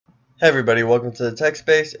Hey everybody, welcome to the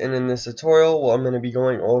TechSpace, and in this tutorial what I'm going to be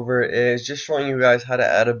going over is just showing you guys how to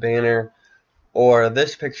add a banner or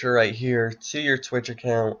this picture right here to your Twitch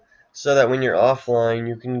account so that when you're offline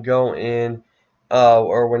you can go in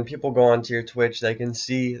or when people go onto your Twitch they can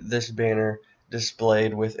see this banner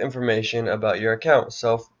displayed with information about your account.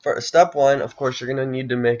 So for step one, of course, you're going to need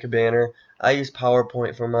to make a banner. I use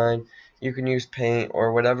PowerPoint for mine. You can use Paint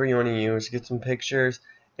or whatever you want to use. Get some pictures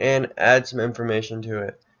and add some information to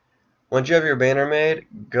it. Once you have your banner made,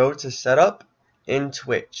 go to Setup in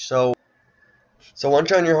Twitch. So once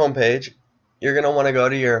you're on your home page, you're going to want to go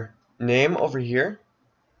to your name over here,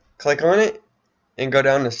 click on it, and go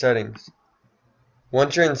down to Settings.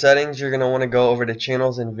 Once you're in Settings, you're going to want to go over to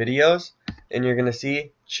Channels and Videos, and you're going to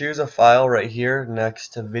see choose a file right here next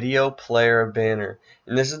to Video Player Banner.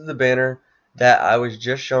 And this is the banner that I was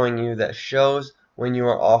just showing you that shows when you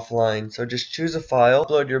are offline. So just choose a file,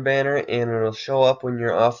 upload your banner, and it'll show up when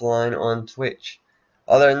you're offline on Twitch.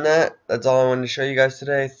 Other than that, that's all I wanted to show you guys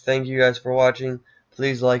today. Thank you guys for watching.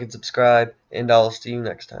 Please like and subscribe, and I'll see you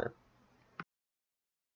next time.